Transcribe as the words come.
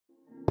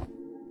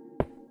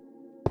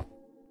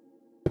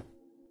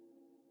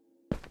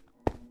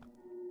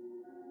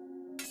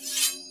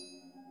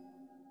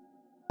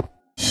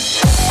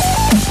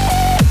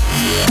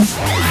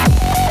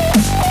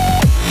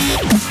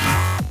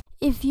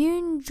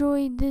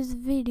enjoyed this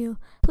video,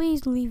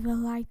 please leave a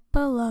like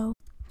below.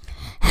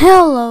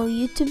 Hello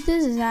YouTube,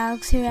 this is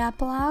Alex here,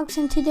 Apple Alex,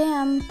 and today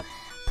I'm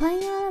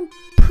playing on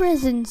a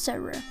prison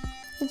server.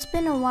 It's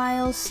been a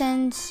while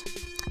since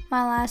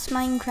my last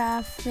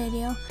Minecraft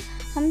video.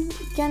 I'm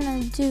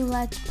gonna do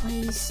Let's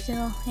Plays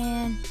still,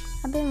 and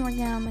I've been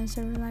working on my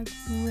server like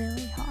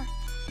really hard.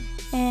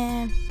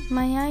 And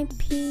my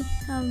IP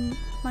of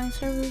my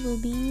server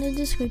will be in the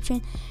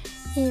description.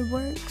 It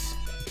works.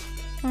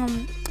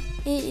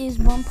 It is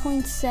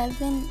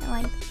 1.7,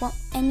 like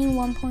any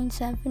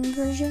 1.7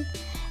 version,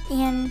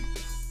 and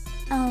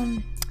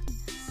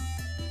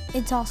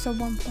it's also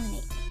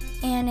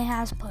 1.8, and it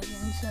has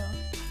plugins. So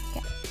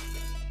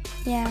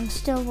yeah, I'm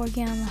still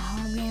working on the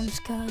holograms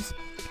because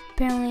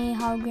apparently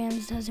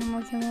holograms doesn't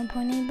work in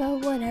 1.8,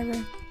 but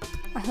whatever.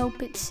 I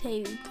hope it's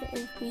saved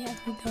if we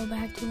ever go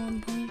back to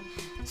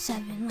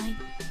 1.7 like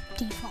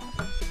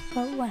default,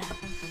 but whatever.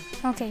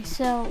 Okay,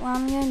 so what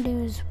I'm gonna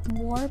do is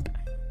warp.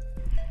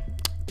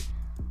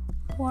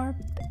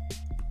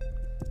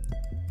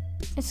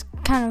 It's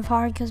kind of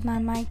hard because my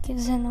mic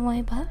is in the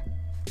way, but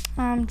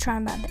I'm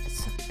trying my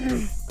best.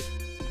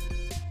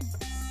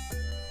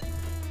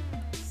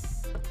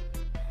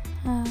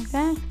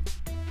 Okay.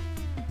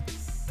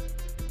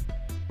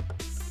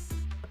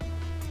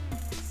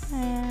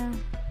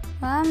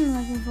 What I'm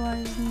looking for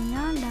is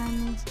not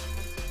diamonds.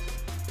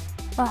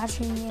 Well,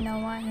 actually, you know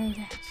what? Who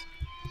cares?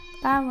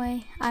 By the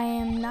way, I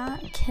am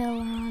not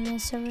killer on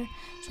this server.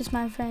 Just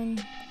my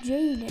friend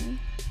Jaden.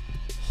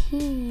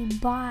 He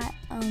bought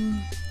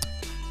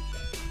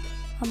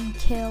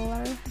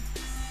killer,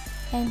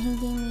 and he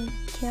gave me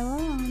killer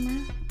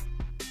armor,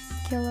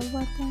 killer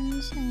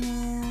weapons,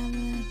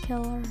 and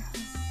killer.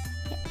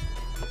 Yeah.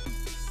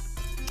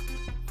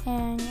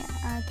 And yeah,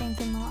 I thank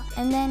him a lot.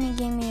 And then he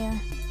gave me a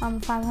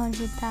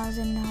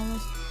 $500,000.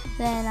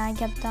 Then I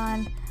kept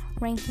on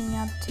ranking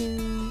up to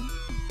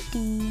D,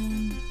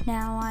 and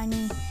now I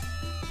need to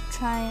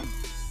try and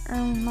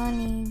earn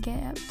money,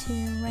 get up to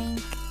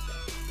rank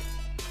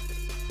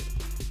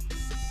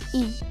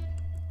E.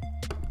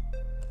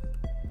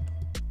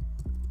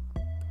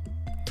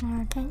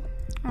 Okay.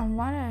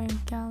 Why did I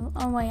go?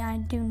 Oh wait, I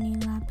do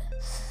need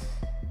lapis.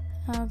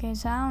 Okay,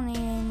 so I don't need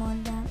any more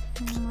of that.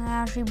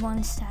 Actually,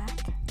 one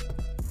stack.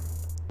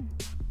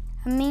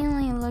 I'm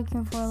mainly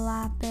looking for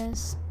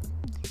lapis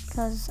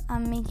because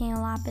I'm making a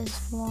lapis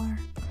floor,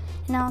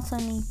 and I also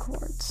need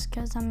quartz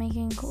because I'm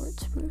making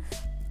quartz roof.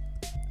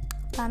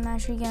 But I'm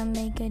actually gonna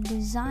make a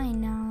design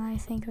now that I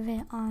think of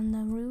it on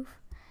the roof.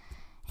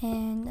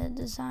 And the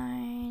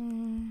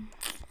design,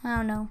 I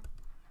don't know,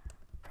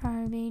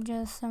 probably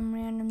just some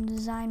random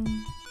design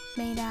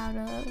made out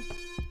of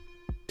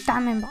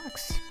diamond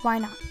blocks. Why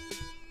not?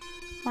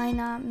 Why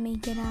not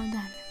make it out of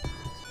diamond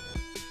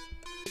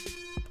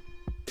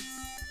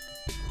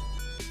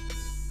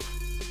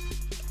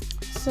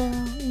blocks? So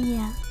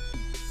yeah,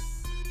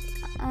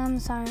 I'm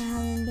sorry I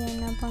haven't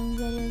been uploading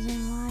videos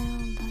in a while,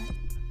 but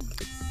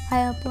I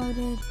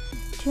uploaded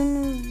 2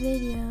 new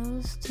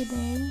videos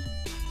today.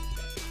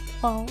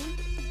 Well,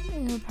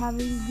 it'll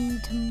probably be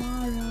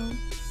tomorrow.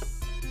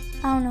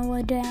 I don't know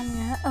what day I'm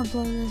gonna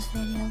upload this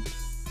video,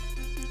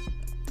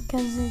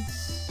 because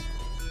it's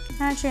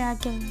actually I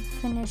can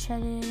finish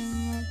editing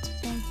it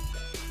today,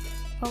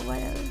 but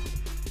whatever.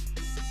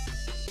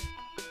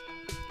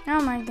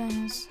 Oh my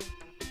goodness.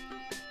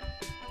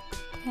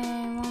 Okay,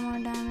 one more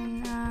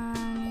diamond. I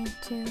need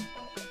 2.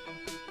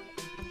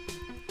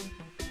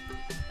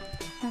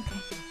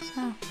 Okay,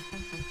 so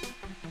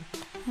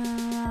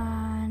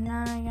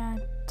now I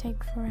gotta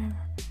take forever.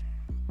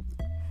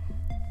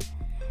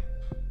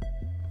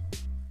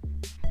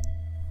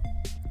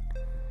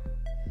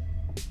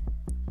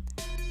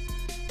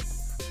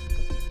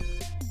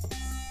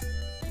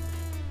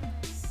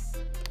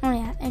 Oh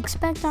yeah,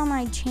 expect on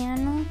my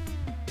channel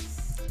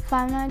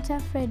Five Nights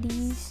at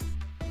Freddy's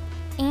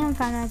and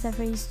Five Nights at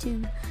Freddy's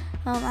 2.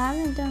 I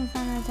haven't done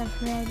Five Nights at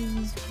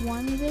Freddy's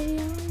 1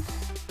 videos,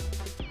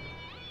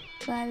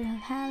 but I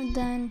have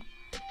done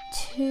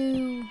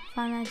 2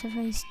 Five Nights at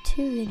Freddy's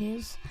 2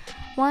 videos.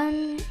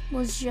 One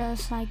was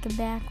just like a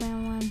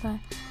background one, but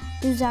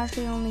there's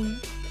actually only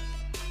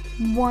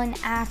one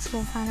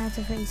actual Five Nights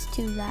at Freddy's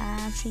 2 that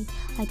I actually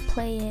like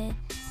play it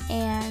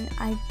and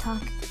I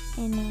talk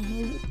in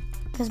it.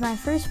 Because my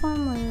first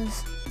one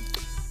was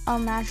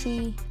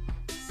actually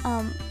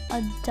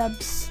a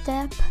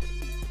dubstep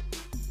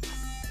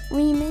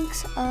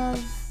remix of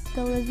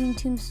the Living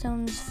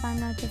Tombstones Five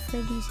Nights at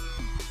Freddy's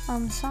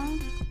song.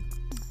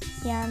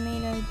 Yeah, I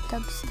made a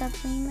dubstep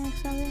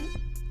remix of it.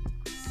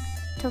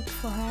 Took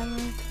forever.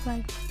 It took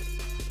like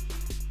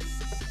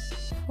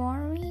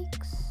 4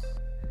 weeks.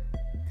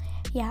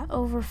 Yeah,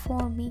 over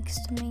 4 weeks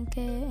to make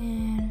it,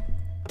 and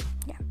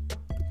yeah,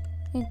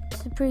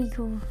 it's a pretty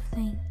cool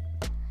thing.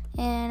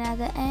 And at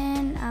the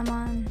end, I'm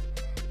on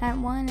that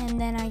one, and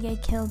then I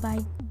get killed by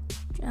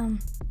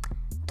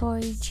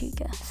Toy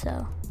Chica.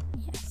 So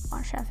yeah,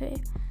 watch that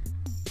video.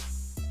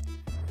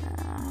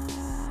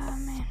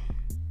 Man,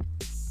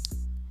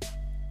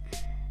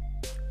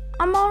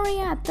 I'm already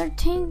at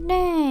 13.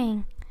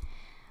 Dang.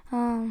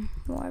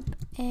 warp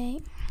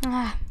A.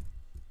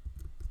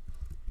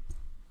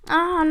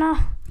 Oh no.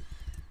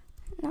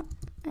 No.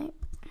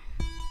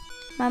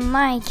 My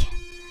mic.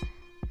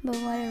 But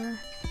whatever.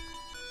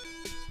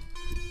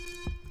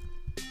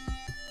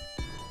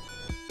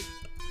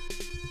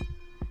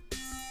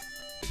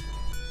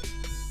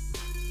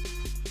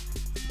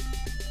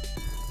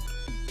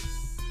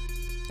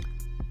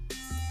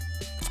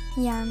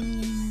 Yeah, I'm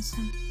getting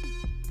redstone.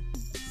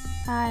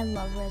 I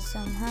love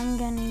redstone. I'm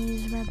gonna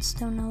use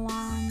redstone a lot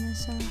on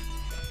this server.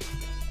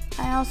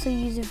 I also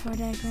use it for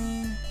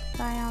decorating.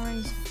 I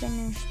already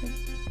finished it.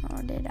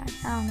 Or did I?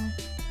 I don't know.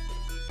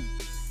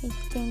 I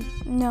think,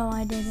 no,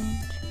 I didn't.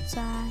 So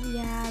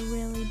yeah, I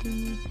really do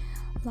need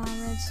a lot of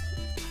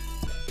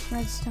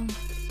redstone.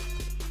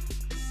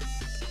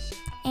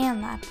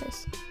 And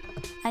lapis.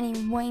 I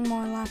need way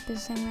more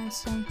lapis than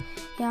redstone.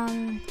 Yeah,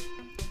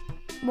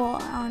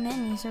 on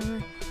any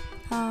server.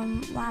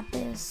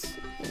 Lapis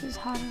is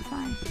hard to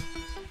find.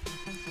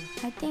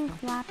 I think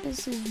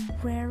lapis is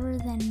rarer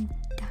than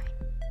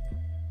diamond.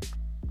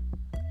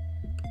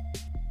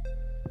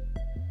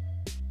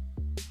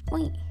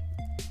 Wait.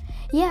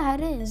 Yeah,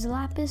 it is.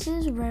 Lapis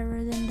is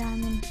rarer than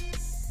diamond.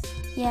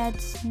 Yeah,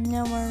 it's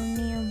nowhere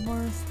near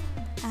worth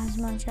as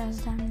much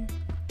as diamond.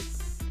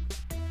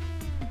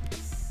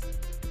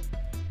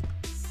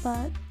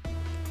 But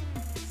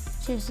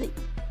seriously.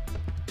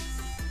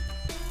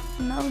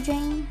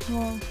 Mojang,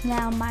 well,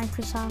 now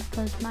Microsoft,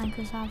 because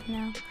Microsoft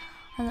now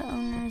are the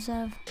owners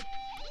of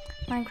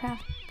Minecraft,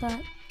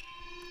 but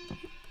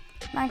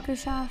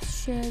Microsoft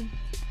should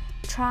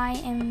try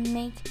and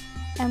make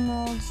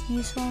emeralds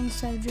useful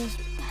instead of just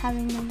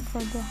having them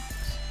for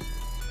blocks.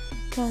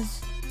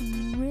 Because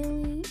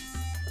really,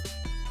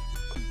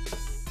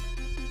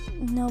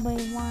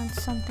 nobody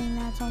wants something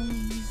that's only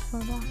used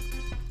for blocks.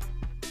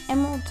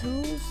 Emerald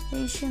tools,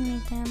 they should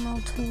make the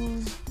emerald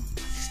tools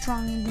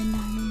stronger than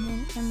diamond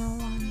and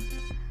emerald armor.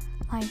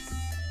 Like,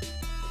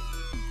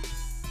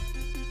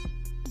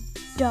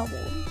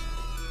 double.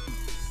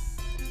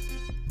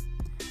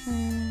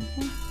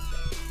 Okay.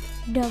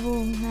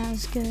 Double, that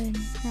was good.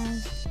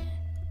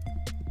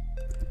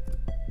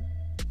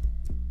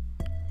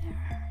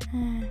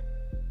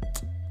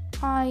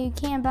 Oh, you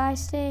can't buy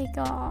steak.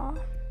 Oh.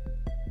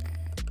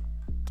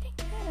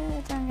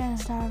 I'm gonna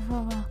start for a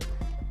while.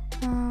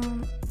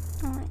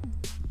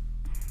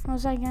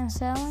 Was I gonna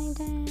sell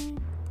anything?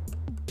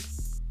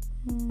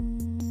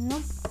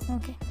 Nope.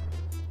 Okay.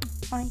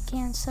 I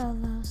can't sell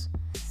those.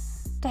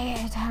 Dang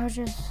it, I was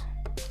just.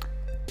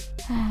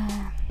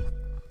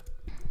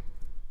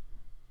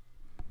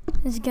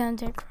 It's gonna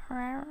take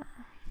forever.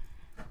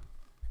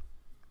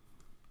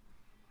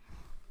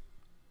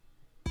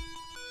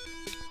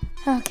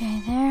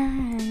 Okay, there,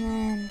 and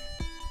then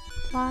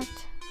plot.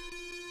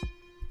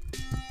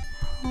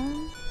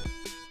 Home.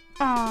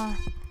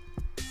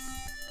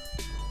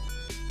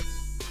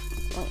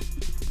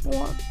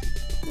 What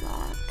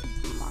black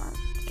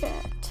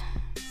market?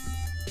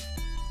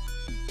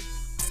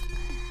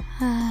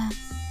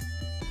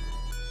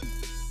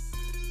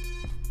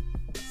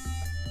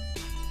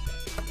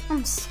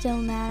 I'm still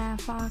mad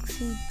at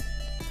Foxy.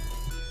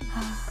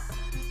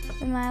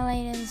 In my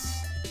latest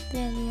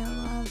video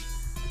of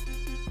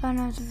Five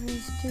Nights at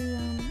Freddy's 2,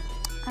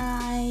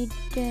 I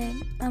did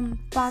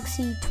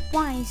Foxy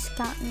twice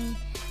got me,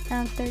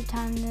 and the third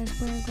time this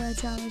weird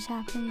glitch always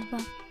happens,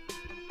 but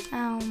I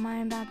don't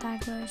mind about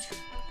that glitch,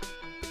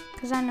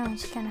 because I know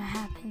it's gonna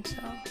happen,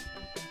 so.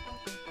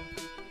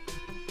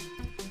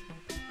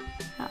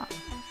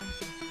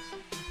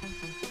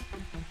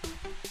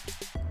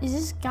 Is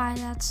this guy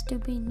that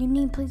stupid? You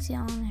need to place it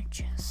on their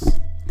chest.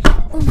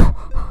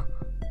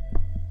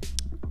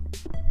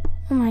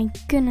 Oh my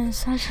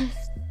goodness,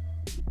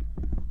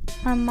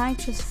 my mic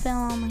just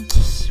fell on my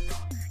keyboard.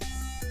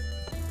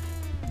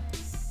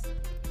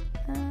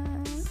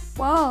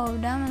 Whoa,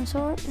 diamond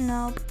sword?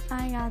 Nope,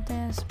 I got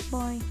this,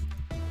 boy.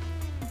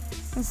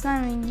 It's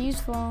not even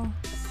useful. I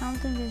don't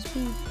think there's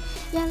speed.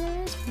 Yeah,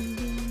 there is speed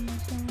in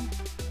this area.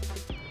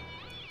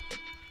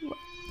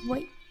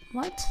 Wait,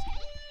 what?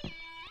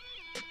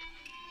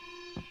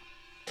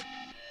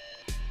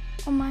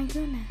 Oh my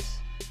goodness.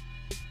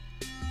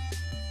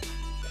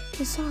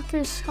 The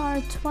Soccer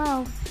Scar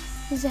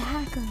 12 is a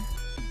hacker.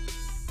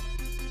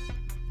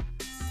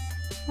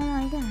 Oh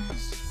my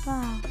goodness.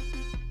 Wow. I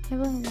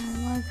can't believe that.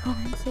 What a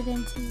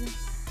coincidence is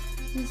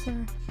this?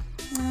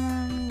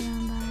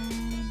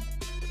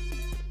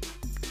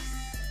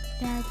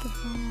 Yeah, I can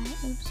find that.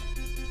 Oops.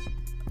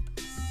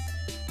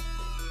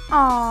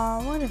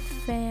 Aw, what a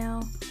fail.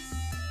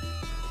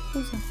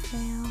 Here's a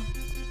fail.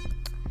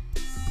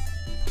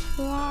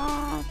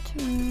 Plot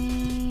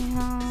me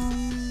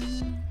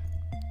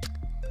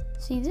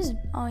see this.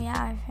 Oh yeah,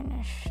 I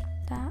finished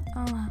that.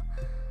 Oh well.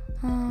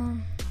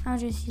 I'll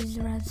just use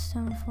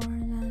redstone for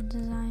the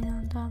design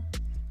on top.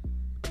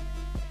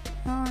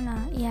 Oh no,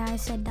 yeah, I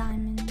said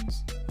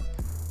diamonds.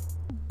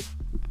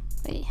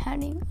 Wait, how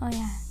do you? Oh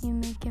yeah, you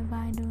make it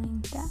by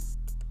doing that.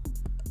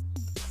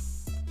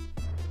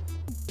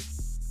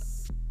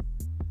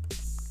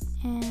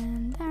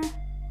 And there.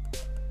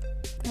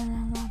 Throw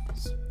that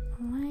lapis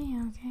away,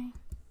 okay.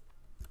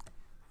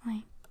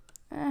 Wait.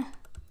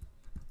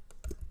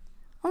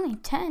 Only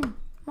 10.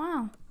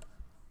 Wow.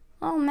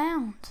 Low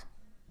amount.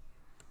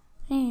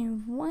 I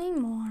need way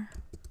more.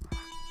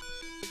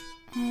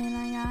 And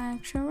I got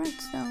extra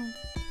redstone.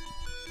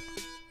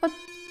 What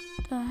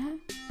the heck?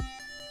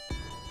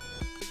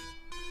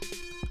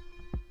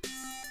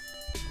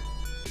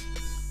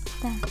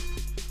 There.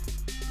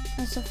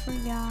 That's a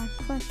free guy.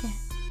 Click it.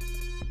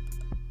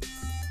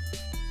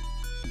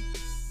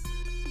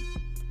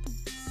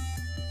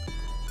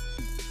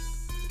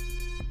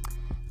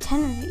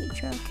 Ten of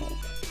each. Okay.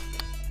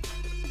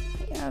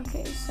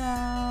 Okay. So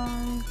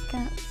I'm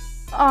gonna.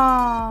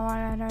 Oh,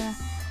 whatever.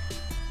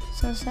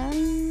 So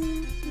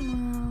 7.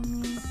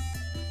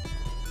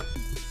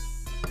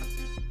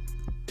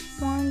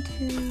 1,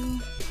 2,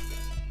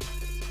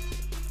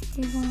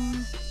 3, 4.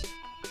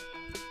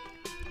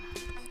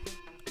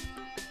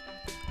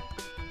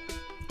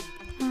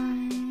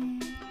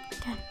 9,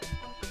 10.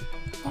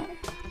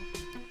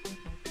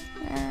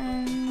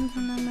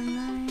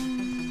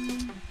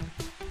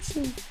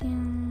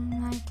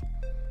 Like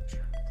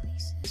should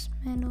replace this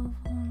metal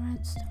for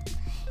redstone.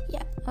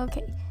 Yeah,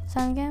 okay. So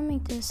I'm gonna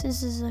make this.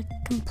 This is a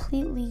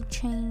completely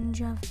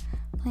change of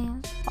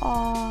plans.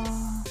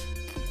 Oh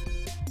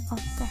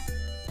there.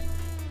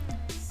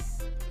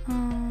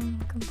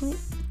 Complete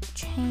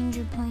change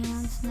of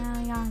plans. Now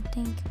I gotta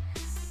think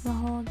the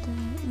whole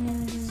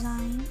new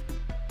design.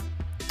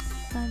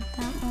 But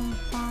that won't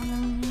bother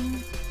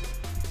me.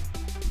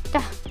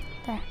 There.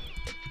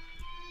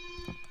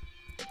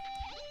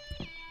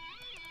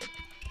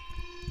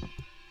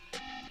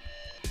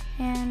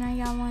 And I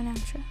got 1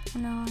 extra.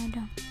 No, I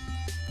don't.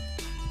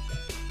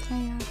 I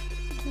got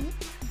 2.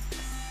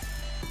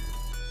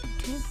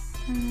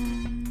 And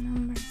then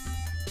number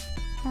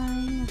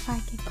 9, if I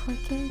could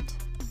click it.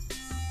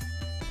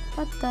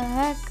 What the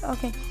heck?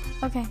 Okay.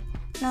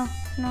 No.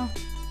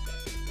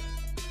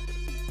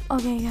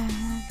 Okay, guys,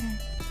 okay.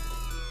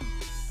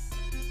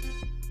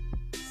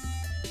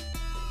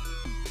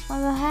 What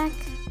the heck?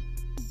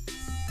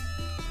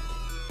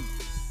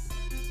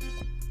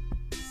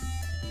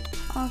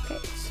 Okay,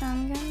 so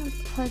I'm gonna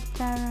put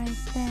that right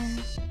there.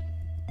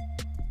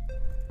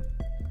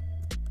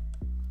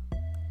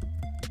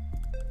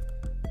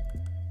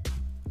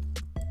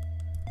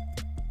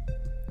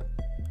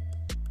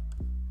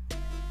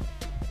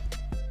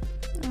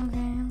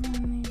 Okay,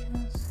 let me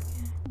just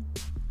get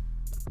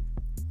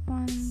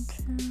 1, 2,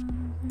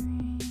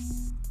 3,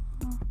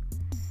 4.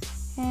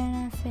 And I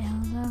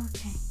failed,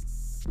 okay.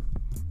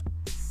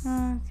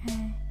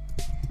 Okay.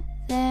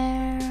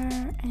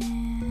 There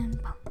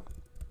and boom.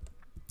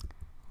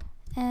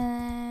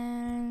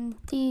 And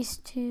these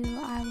 2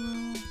 I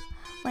will,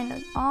 wait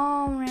no,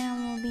 all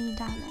around will be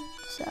diamond.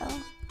 So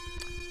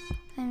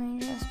let me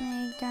just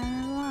make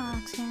diamond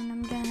blocks and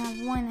I'm gonna have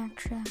 1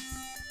 extra.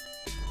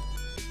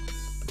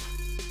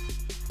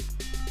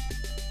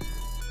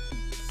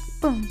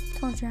 Boom,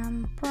 told you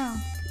I'm a pro.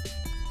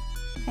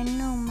 I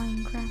know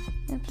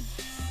Minecraft. Oops.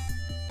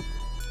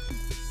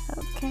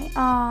 Okay, oh,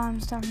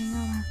 I'm starting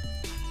over.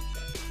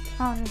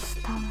 I'll just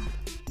stop.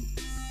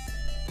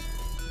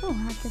 Oh,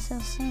 I can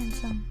still sand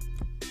some.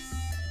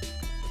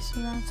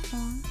 So that's 4.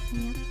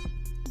 Yep.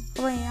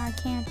 Oh, wait, I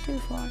can't do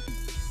 4.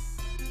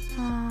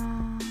 I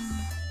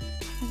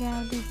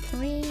gotta do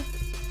 3.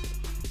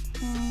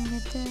 And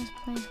get this,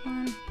 place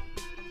 1.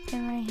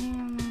 Then right here,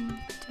 1,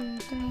 2,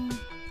 3.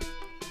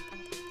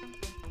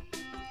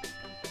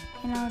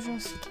 And I'll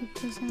just keep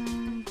this in my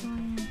inventory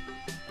and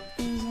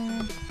these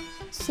and then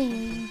see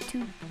you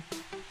YouTube.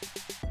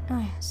 Oh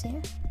yeah, see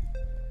it.